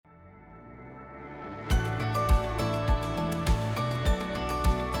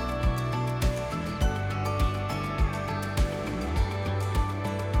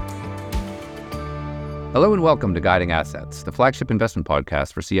Hello and welcome to Guiding Assets, the flagship investment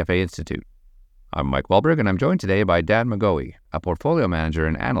podcast for CFA Institute. I'm Mike Wallberg, and I'm joined today by Dan McGoey, a portfolio manager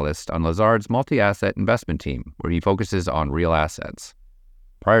and analyst on Lazard's multi-asset investment team, where he focuses on real assets.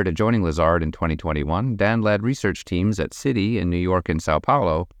 Prior to joining Lazard in 2021, Dan led research teams at Citi in New York and Sao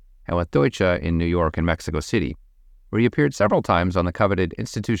Paulo, and with Deutsche in New York and Mexico City, where he appeared several times on the coveted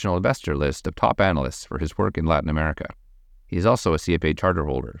institutional investor list of top analysts for his work in Latin America. He is also a CFA charter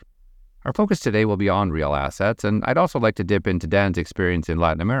holder. Our focus today will be on real assets, and I'd also like to dip into Dan's experience in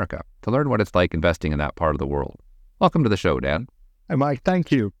Latin America to learn what it's like investing in that part of the world. Welcome to the show, Dan. Hi, Mike.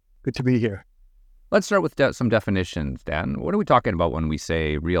 Thank you. Good to be here. Let's start with some definitions, Dan. What are we talking about when we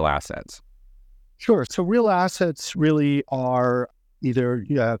say real assets? Sure. So real assets really are either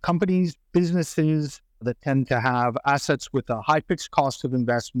companies, businesses that tend to have assets with a high fixed cost of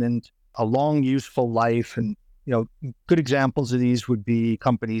investment, a long useful life, and good examples of these would be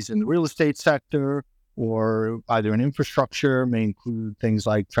companies in the real estate sector or either in infrastructure, may include things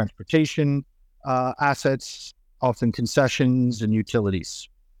like transportation assets, often concessions and utilities.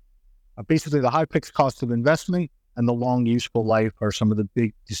 Basically, the high fixed cost of investment and the long useful life are some of the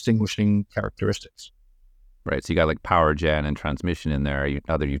big distinguishing characteristics. Right. So you got like power gen and transmission in there,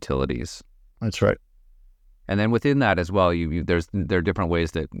 other utilities. That's right. And then within that as well, there are different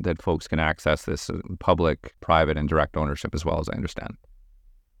ways that folks can access this public, private, and direct ownership as well, as I understand.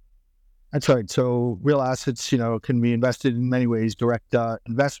 That's right. So real assets, can be invested in many ways: direct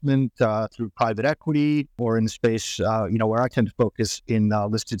investment through private equity, or in the space, where I tend to focus in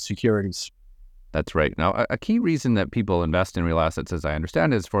listed securities. That's right. Now, a key reason that people invest in real assets, as I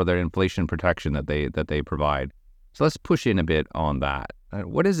understand, is for their inflation protection that they provide. So let's push in a bit on that.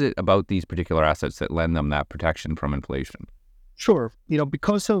 What is it about these particular assets that lend them that protection from inflation? Sure.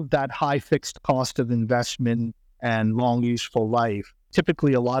 Because of that high fixed cost of investment and long useful life,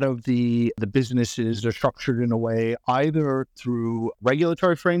 typically a lot of the businesses are structured in a way either through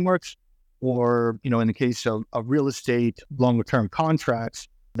regulatory frameworks or, in the case of real estate, longer term contracts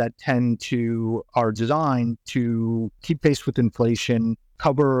that are designed to keep pace with inflation,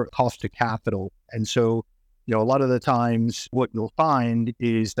 cover cost of capital. And so, a lot of the times what you'll find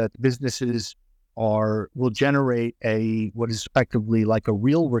is that businesses will generate what is effectively like a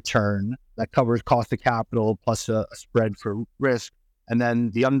real return that covers cost of capital plus a spread for risk. And then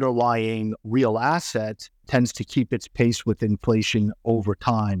the underlying real asset tends to keep its pace with inflation over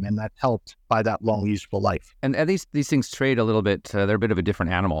time. And that's helped by that long useful life. And these things trade a little bit, they're a bit of a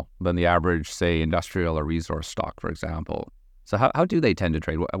different animal than the average, say, industrial or resource stock, for example. So how do they tend to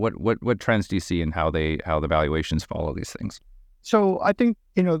trade? What trends do you see in how the valuations follow these things? So I think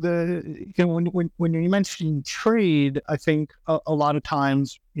when you mention trade, I think a lot of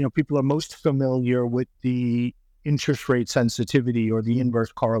times people are most familiar with the interest rate sensitivity or the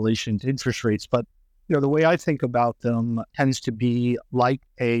inverse correlation to interest rates. But the way I think about them tends to be like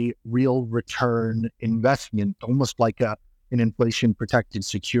a real return investment, almost like an inflation protected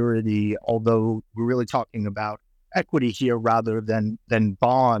security. Although we're really talking about equity here rather than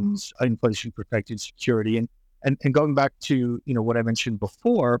bonds, inflation protected security. And going back to what I mentioned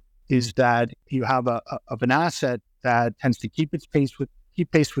before is that you have an asset that tends to keep pace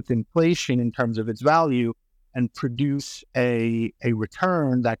with inflation in terms of its value and produce a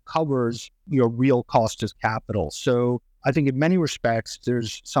return that covers your real cost of capital. So I think in many respects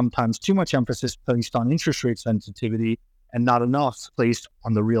there's sometimes too much emphasis placed on interest rate sensitivity and not enough placed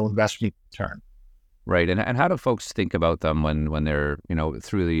on the real investment return. Right. And how do folks think about them when they're,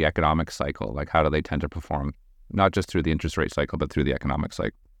 through the economic cycle? Like, how do they tend to perform, not just through the interest rate cycle, but through the economic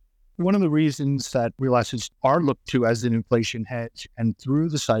cycle? One of the reasons that real assets are looked to as an inflation hedge and through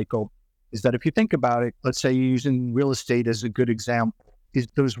the cycle is that if you think about it, let's say you're using real estate as a good example, is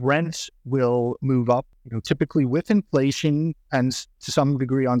those rents will move up, typically with inflation and to some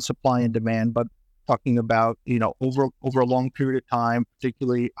degree on supply and demand, but talking about, over a long period of time,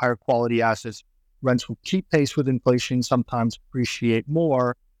 particularly higher quality assets, rents will keep pace with inflation, sometimes appreciate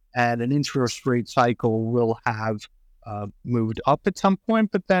more, and an interest rate cycle will have moved up at some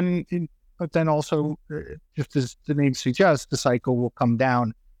point. But then also, just as the name suggests, the cycle will come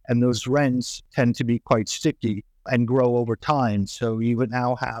down, and those rents tend to be quite sticky and grow over time. So you would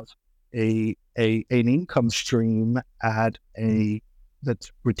now have an income stream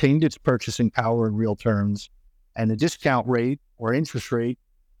that's retained its purchasing power in real terms, and a discount rate or interest rate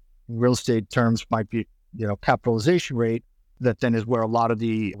in real estate terms might be, capitalization rate, that then is where a lot of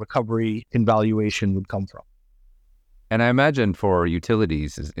the recovery in valuation would come from. And I imagine for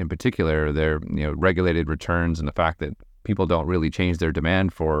utilities in particular, their regulated returns and the fact that people don't really change their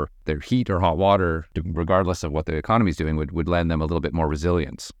demand for their heat or hot water, regardless of what the economy is doing, would lend them a little bit more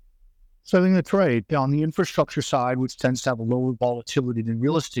resilience. So I think that's right. On the infrastructure side, which tends to have a lower volatility than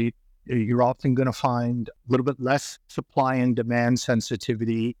real estate, you're often going to find a little bit less supply and demand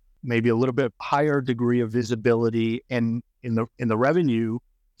sensitivity, maybe a little bit higher degree of visibility in the revenue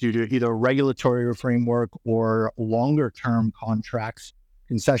due to either regulatory framework or longer term contracts,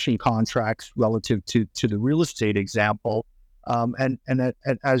 concession contracts relative to the real estate example. And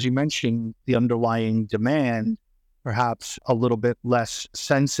as you mentioned, the underlying demand perhaps a little bit less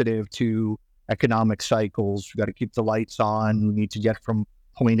sensitive to economic cycles. We've got to keep the lights on. We need to get from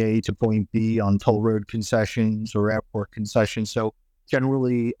point A to point B on toll road concessions or airport concessions. So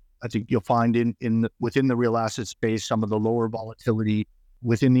generally, I think you'll find within the real asset space some of the lower volatility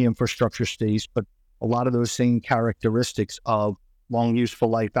within the infrastructure space, but a lot of those same characteristics of long useful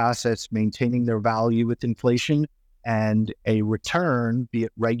life assets maintaining their value with inflation and a return, be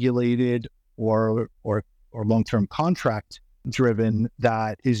it regulated or long-term contract driven,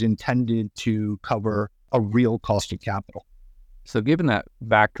 that is intended to cover a real cost of capital. So given that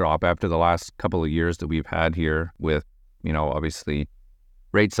backdrop after the last couple of years that we've had here with, obviously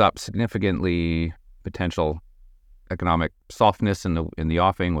rates up significantly, potential economic softness in the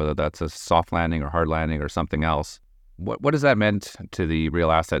offing, whether that's a soft landing or hard landing or something else, what has that meant to the real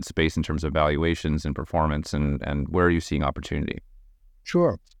asset space in terms of valuations and performance, and where are you seeing opportunity?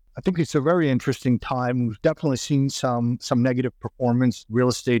 Sure. I think it's a very interesting time. We've definitely seen some negative performance. Real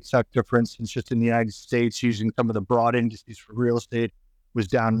estate sector, for instance, just in the United States, using some of the broad indices for real estate, was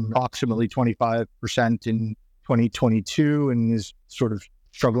down approximately 25% in 2022 and is sort of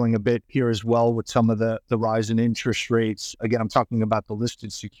struggling a bit here as well with some of the rise in interest rates. Again, I'm talking about the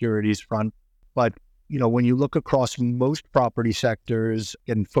listed securities front. But, when you look across most property sectors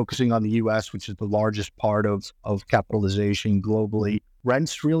and focusing on the U.S., which is the largest part of capitalization globally,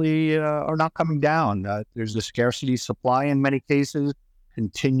 rents really are not coming down. There's a scarcity supply in many cases,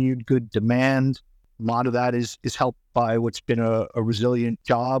 continued good demand. A lot of that is helped by what's been a resilient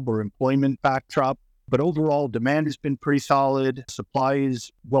job or employment backdrop. But overall, demand has been pretty solid. Supply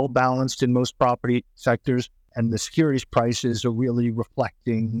is well balanced in most property sectors, and the securities prices are really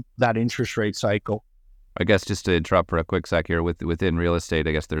reflecting that interest rate cycle. I guess just to interrupt for a quick sec here, within real estate,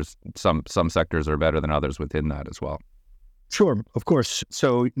 I guess there's some sectors are better than others within that as well. Sure, of course.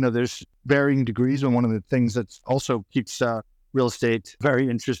 So, there's varying degrees. And one of the things that also keeps real estate very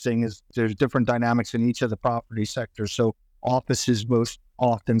interesting is there's different dynamics in each of the property sectors. So office is most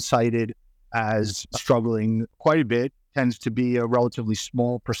often cited as struggling quite a bit, tends to be a relatively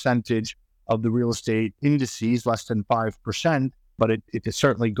small percentage of the real estate indices, less than 5%, but it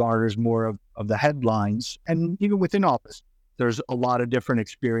certainly garners more of the headlines. And even within office, there's a lot of different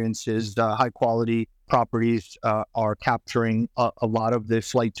experiences. The high quality properties are capturing a lot of the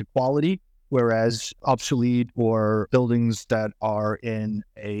flight to quality, whereas obsolete or buildings that are in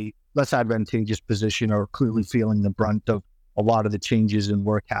a less advantageous position are clearly feeling the brunt of a lot of the changes in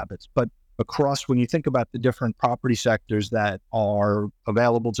work habits. But across, when you think about the different property sectors that are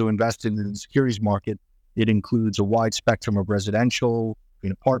available to invest in the securities market, it includes a wide spectrum of residential,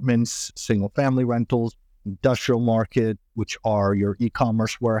 apartments, single family rentals, industrial market, which are your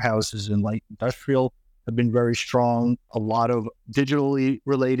e-commerce warehouses and light industrial, have been very strong. A lot of digitally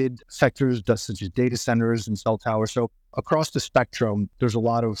related sectors, such as data centers and cell towers. So across the spectrum, there's a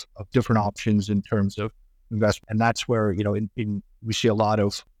lot of different options in terms of investment. And that's where, we see a lot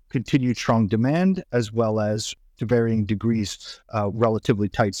of continued strong demand, as well as, to varying degrees, relatively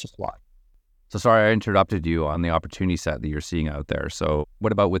tight supply. So sorry, I interrupted you on the opportunity set that you're seeing out there. So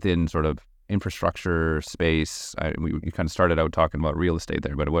what about within sort of infrastructure space? You kind of started out talking about real estate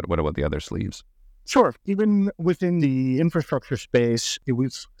there, but what about the other sleeves? Sure. Even within the infrastructure space,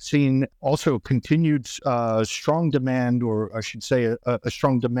 we've seen also continued strong demand, or I should say a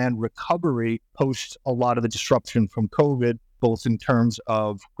strong demand recovery post a lot of the disruption from COVID, both in terms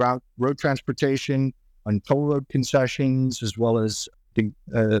of road transportation and toll road concessions, as well as the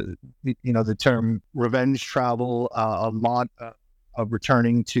term revenge travel, a lot of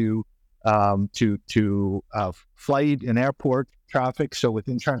returning to flight and airport traffic. So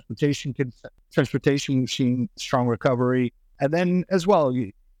within transportation, we've seen strong recovery. And then as well,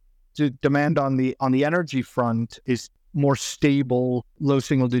 the demand on the energy front is more stable, low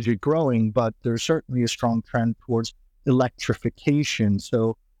single digit growing, but there's certainly a strong trend towards electrification.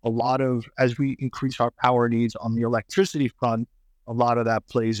 So a lot of, as we increase our power needs on the electricity front, a lot of that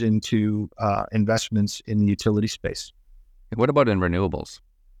plays into investments in the utility space. And what about in renewables?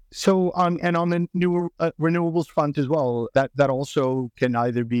 So and on the new renewables front as well, that also can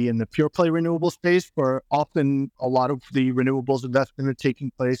either be in the pure play renewable space, where often a lot of the renewables investment are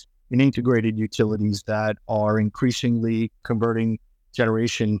taking place in integrated utilities that are increasingly converting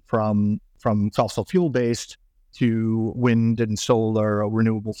generation from fossil fuel based to wind and solar or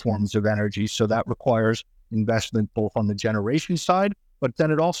renewable forms of energy. So that requires investment both on the generation side, but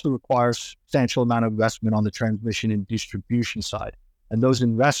then it also requires substantial amount of investment on the transmission and distribution side. And those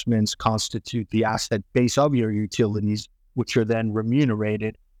investments constitute the asset base of your utilities, which are then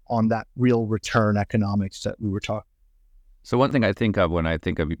remunerated on that real return economics that we were talking. So one thing I think of when I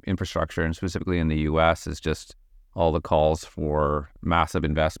think of infrastructure, and specifically in the U.S., is just all the calls for massive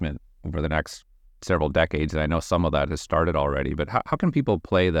investment over the next several decades. And I know some of that has started already, but how can people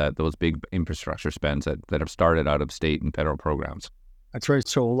play those big infrastructure spends that have started out of state and federal programs? That's right.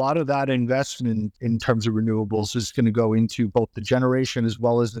 So a lot of that investment in terms of renewables is going to go into both the generation as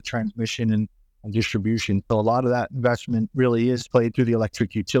well as the transmission and distribution. So a lot of that investment really is played through the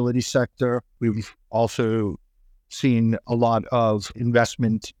electric utility sector. We've also seen a lot of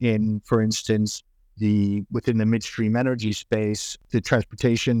investment in, for instance, within the midstream energy space, the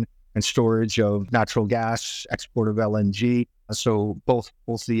transportation and storage of natural gas, export of LNG. So both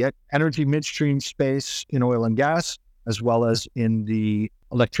the energy midstream space in oil and gas, as well as in the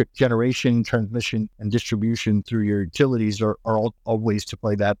electric generation, transmission, and distribution through your utilities are all ways to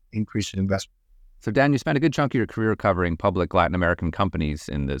play that increase in investment. So Dan, you spent a good chunk of your career covering public Latin American companies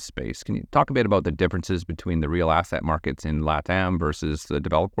in this space. Can you talk a bit about the differences between the real asset markets in LATAM versus the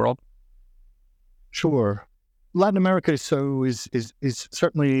developed world? Sure. Latin America is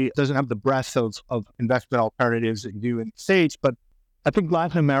certainly doesn't have the breadth of investment alternatives that you do in the States, but I think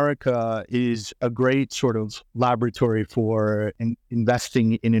Latin America is a great sort of laboratory for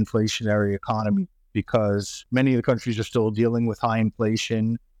investing in inflationary economy, because many of the countries are still dealing with high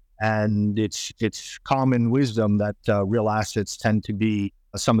inflation, and it's common wisdom that real assets tend to be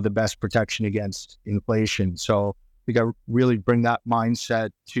some of the best protection against inflation. So I think I really bring that mindset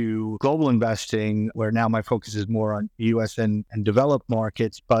to global investing, where now my focus is more on U.S. and developed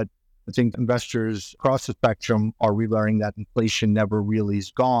markets. But I think investors across the spectrum are relearning that inflation never really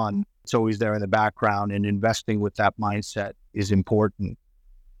is gone. It's always there in the background, and investing with that mindset is important.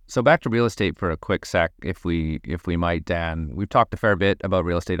 So back to real estate for a quick sec, if we might, Dan. We've talked a fair bit about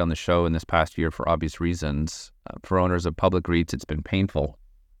real estate on the show in this past year for obvious reasons. For owners of public REITs, it's been painful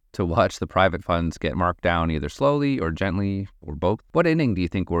to watch the private funds get marked down either slowly or gently or both. What inning do you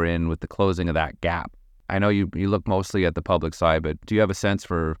think we're in with the closing of that gap? I know you look mostly at the public side, but do you have a sense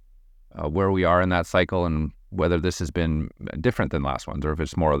for where we are in that cycle and whether this has been different than last ones or if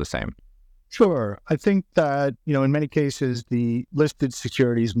it's more of the same? Sure. I think that, in many cases, the listed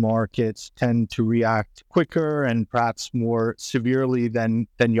securities markets tend to react quicker and perhaps more severely than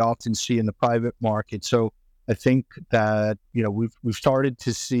you often see in the private market. So I think that, we've started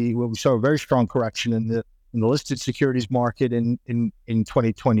to see, we saw a very strong correction in the listed securities market in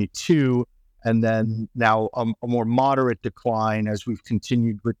 2022, and then now a more moderate decline as we've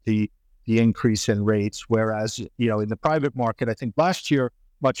continued with the increase in rates. Whereas, in the private market, I think last year,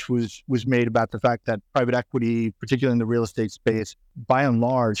 much was made about the fact that private equity, particularly in the real estate space, by and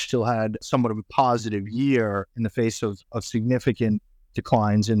large, still had somewhat of a positive year in the face of significant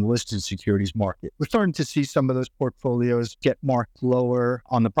declines in the listed securities market. We're starting to see some of those portfolios get marked lower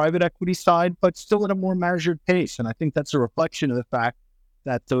on the private equity side, but still at a more measured pace. And I think that's a reflection of the fact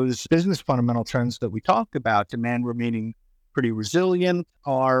that those business fundamental trends that we talk about, demand remaining pretty resilient,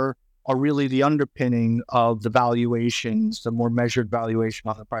 are really the underpinning of the valuations, the more measured valuation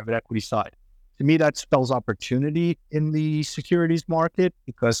on the private equity side. To me, that spells opportunity in the securities market,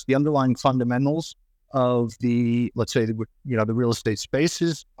 because the underlying fundamentals of the, let's say, the real estate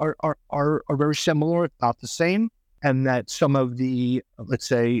spaces are very similar, if not the same, and that some of the, let's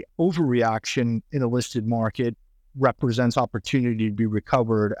say, overreaction in the listed market represents opportunity to be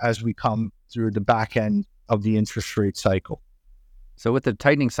recovered as we come through the back end of the interest rate cycle. So with the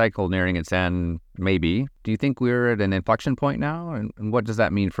tightening cycle nearing its end, maybe, do you think we're at an inflection point now? And what does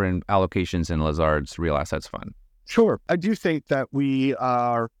that mean for allocations in Lazard's real assets fund? Sure. I do think that we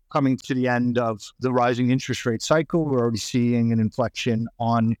are coming to the end of the rising interest rate cycle. We're already seeing an inflection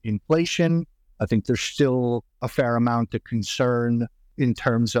on inflation. I think there's still a fair amount of concern in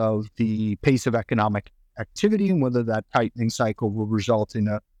terms of the pace of economic activity and whether that tightening cycle will result in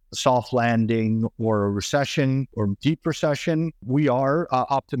a soft landing or a recession or deep recession. We are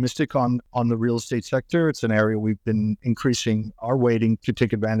optimistic on the real estate sector. It's an area we've been increasing our weighting to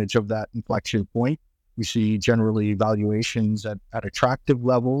take advantage of that inflection point. We see generally valuations at attractive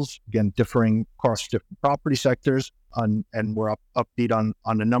levels, again, differing across different property sectors, and we're upbeat on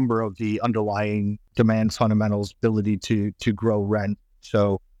a number of the underlying demand fundamentals, ability to grow rent.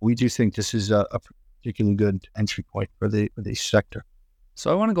 So we do think this is a particularly good entry point for the sector. So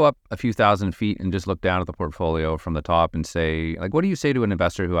I want to go up a few thousand feet and just look down at the portfolio from the top and say, like, what do you say to an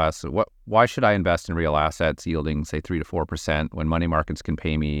investor who asks, why should I invest in real assets yielding, say, 3 to 4% when money markets can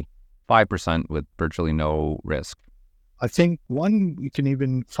pay me 5% with virtually no risk? I think one, you can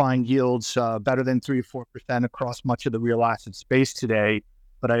even find yields better than 3 or 4% across much of the real asset space today.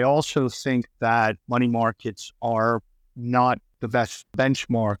 But I also think that money markets are not the best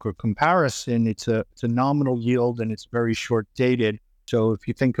benchmark or comparison. It's a nominal yield and it's very short dated. So if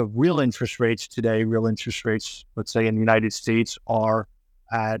you think of real interest rates today, real interest rates, let's say in the United States, are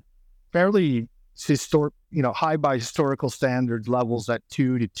at fairly high by historical standards levels at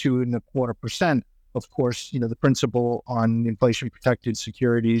 2 to 2.25%. Of course, the principal on inflation protected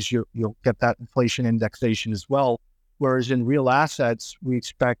securities, you'll get that inflation indexation as well. Whereas in real assets, we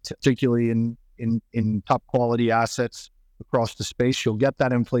expect, particularly in top quality assets across the space, you'll get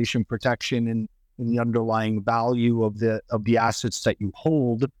that inflation protection in the underlying value of the assets that you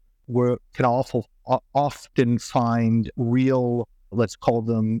hold. We can also often find real, let's call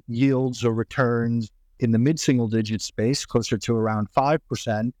them yields or returns in the mid-single digit space, closer to around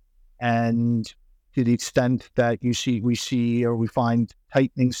 5%. And to the extent that we find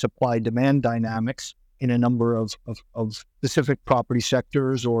tightening supply-demand dynamics in a number of specific property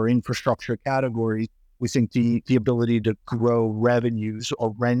sectors or infrastructure categories, we think the ability to grow revenues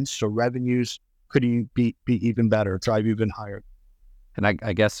or rents or revenues could be even better, drive even higher. And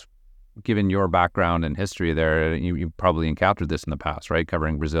I guess, given your background and history there, you probably encountered this in the past, right?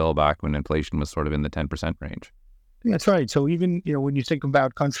 Covering Brazil back when inflation was sort of in the 10% range. That's right. So even, when you think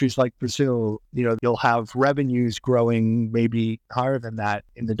about countries like Brazil, you'll have revenues growing maybe higher than that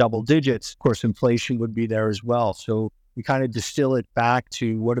in the double digits. Of course, inflation would be there as well. So we kind of distill it back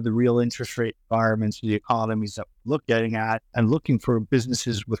to what are the real interest rate environments of the economies that we're looking at and looking for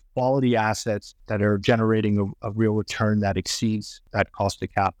businesses with quality assets that are generating a real return that exceeds that cost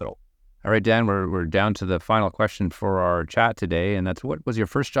of capital. All right, Dan, we're down to the final question for our chat today, and that's, what was your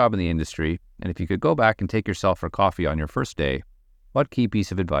first job in the industry? And if you could go back and take yourself for coffee on your first day, what key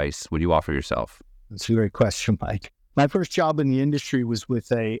piece of advice would you offer yourself? That's a great question, Mike. My first job in the industry was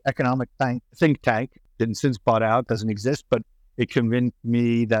with a economic think tank. Didn't since bought out, doesn't exist, but it convinced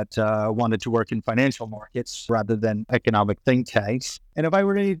me that I wanted to work in financial markets rather than economic think tanks. And if I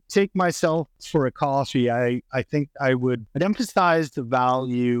were to take myself for a coffee, I think I'd emphasize the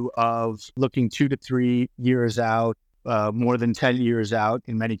value of looking 2 to 3 years out, more than 10 years out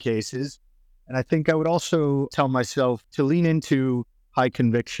in many cases. And I think I would also tell myself to lean into high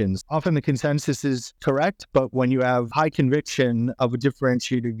convictions. Often the consensus is correct, but when you have high conviction of a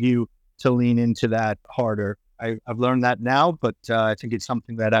differentiated view, to lean into that harder. I've learned that now, but I think it's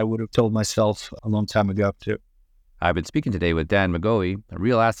something that I would have told myself a long time ago too. I've been speaking today with Dan McGoey, a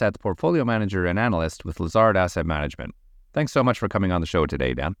real assets portfolio manager and analyst with Lazard Asset Management. Thanks so much for coming on the show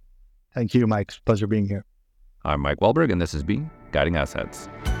today, Dan. Thank you, Mike. It's a pleasure being here. I'm Mike Wallberg, and this has been Guiding Assets.